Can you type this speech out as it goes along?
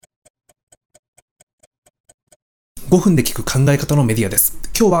5分で聞く考え方のメディアです。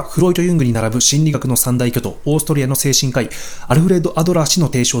今日はフロイト・ユングに並ぶ心理学の三大巨頭、オーストリアの精神科医、アルフレッド・アドラー氏の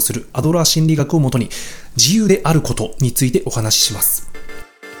提唱するアドラー心理学をもとに、自由であることについてお話しします。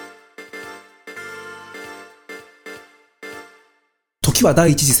時は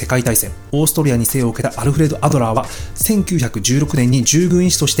第一次世界大戦、オーストリアに生を受けたアルフレッド・アドラーは1916年に従軍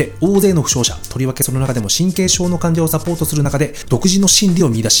医師として大勢の負傷者、とりわけその中でも神経症の患者をサポートする中で独自の心理を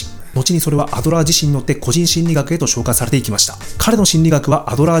見出し、後にそれはアドラー自身によって個人心理学へと昇華されていきました。彼の心理学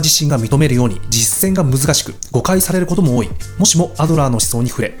はアドラー自身が認めるように実践が難しく誤解されることも多い。もしもアドラーの思想に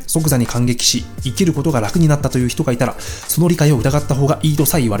触れ即座に感激し生きることが楽になったという人がいたら、その理解を疑った方がいいと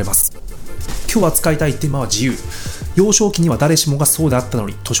さえ言われます。今日扱いたいテーマは自由。幼少期には誰しもがそうであったの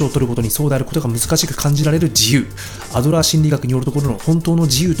に、年を取るごとにそうであることが難しく感じられる自由。アドラー心理学によるところの本当の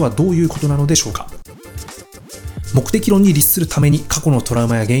自由とはどういうことなのでしょうか。目的論に立するために過去のトラウ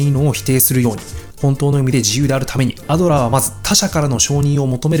マや原因論を否定するように、本当の意味で自由であるためにアドラーはまず他者からの承認を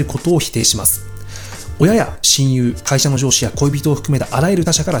求めることを否定します。親や親友、会社の上司や恋人を含めたあらゆる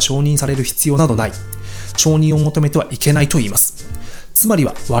他者から承認される必要などない。承認を求めてはいけないと言います。つまり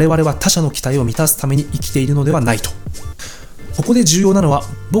は我々は他者の期待を満たすために生きているのではないと。ここで重要なのは、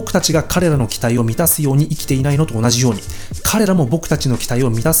僕たちが彼らの期待を満たすように生きていないのと同じように、彼らも僕たちの期待を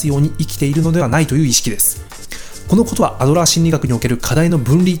満たすように生きているのではないという意識です。このことはアドラー心理学における課題の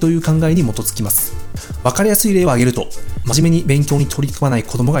分離という考えに基づきます。わかりやすい例を挙げると、真面目に勉強に取り組まない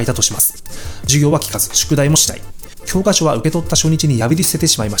子供がいたとします。授業は聞かず、宿題もしない。教科書は受け取った初日に破り捨てて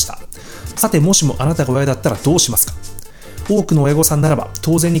しまいました。さて、もしもあなたが親だったらどうしますか。多くの親御さんならば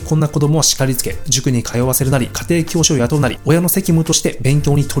当然にこんな子供は叱りつけ、塾に通わせるなり、家庭教師を雇うなり、親の責務として勉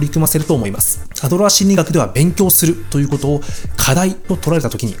強に取り組ませると思います。アドラー心理学では勉強するということを課題と捉えた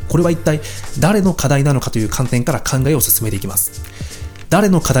ときに、これは一体誰の課題なのかという観点から考えを進めていきます。誰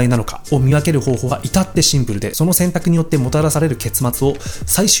の課題なのかを見分ける方法は至ってシンプルで、その選択によってもたらされる結末を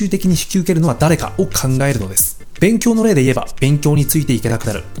最終的に引き受けるのは誰かを考えるのです。勉強の例で言えば、勉強についていけなく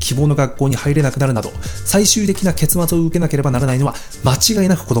なる、希望の学校に入れなくなるなど、最終的な結末を受けなければならないのは間違い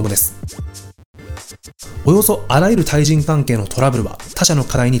なく子供です。およそあらゆる対人関係のトラブルは、他者の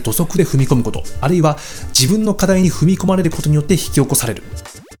課題に土足で踏み込むこと、あるいは自分の課題に踏み込まれることによって引き起こされる。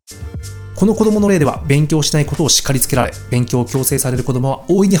この子供の例では、勉強しないことを叱りつけられ、勉強を強制される子供は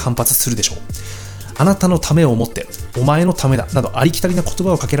大いに反発するでしょう。あなたのためを思って、お前のためだなどありきたりな言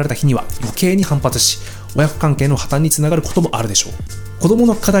葉をかけられた日には余計に反発し、親子関係の破綻につながることもあるでしょう。子供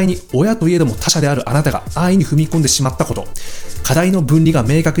の課題に親といえども他者であるあなたが安易に踏み込んでしまったこと、課題の分離が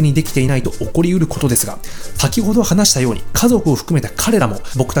明確にできていないと起こりうることですが、先ほど話したように家族を含めた彼らも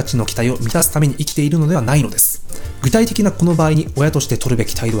僕たちの期待を満たすために生きているのではないのです。具体的なこの場合に親として取るべ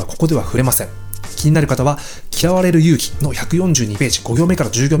き態度はここでは触れません。気になる方は嫌われる勇気の142ページ5行目から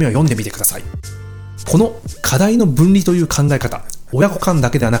10行目を読んでみてください。この課題の分離という考え方、親子間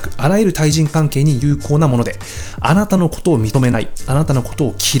だけではなくあらゆる対人関係に有効なもので、あなたのことを認めない、あなたのこと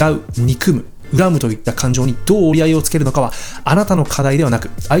を嫌う、憎む、恨むといった感情にどう折り合いをつけるのかはあなたの課題ではなく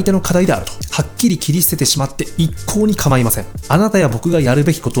相手の課題であるとはっきり切り捨ててしまって一向に構いません。あなたや僕がやる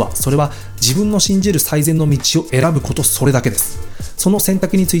べきことは、それは自分の信じる最善の道を選ぶこと、それだけです。その選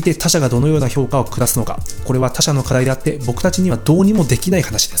択について他者がどのような評価を下すのか、これは他者の課題であって僕たちにはどうにもできない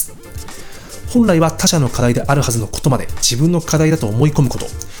話です。本来は他者の課題であるはずのことまで自分の課題だと思い込むこと、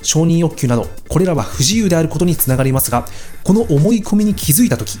承認欲求など、これらは不自由であることにつながりますが、この思い込みに気づ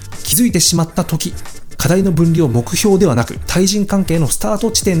いてしまった時、課題の分離を目標ではなく対人関係のスター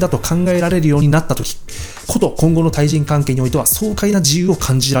ト地点だと考えられるようになった時、こと今後の対人関係においては爽快な自由を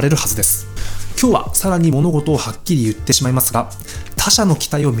感じられるはずです。今日はさらに物事をはっきり言ってしまいますが、他者の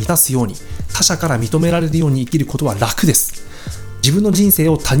期待を満たすように、他者から認められるように生きることは楽です。自分の人生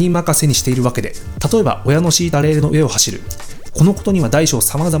を他人任せにしているわけで、例えば親の敷いたレールの上を走る。このことには大小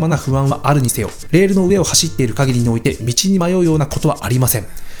様々な不安はあるにせよ、レールの上を走っている限りにおいて道に迷うようなことはありません。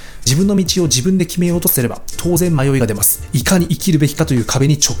自分の道を自分で決めようとすれば当然迷いが出ます。いかに生きるべきかという壁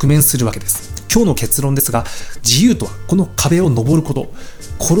に直面するわけです。今日の結論ですが、自由とはこの壁を登ること、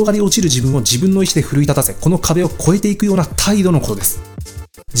転がり落ちる自分を自分の意志で奮い立たせ、この壁を越えていくような態度のことです。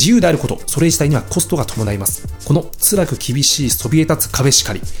自由であること、それ自体にはコストが伴います。この辛く厳しいそびえ立つ壁し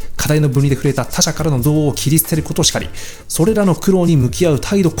かり、課題の分離で触れた他者からの憎悪を切り捨てることしかり、それらの苦労に向き合う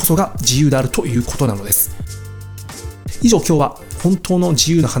態度こそが自由であるということなのです。以上、今日は本当の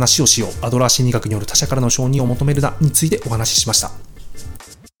自由の話をしよう、アドラー心理学による他者からの承認を求めるなについてお話ししました。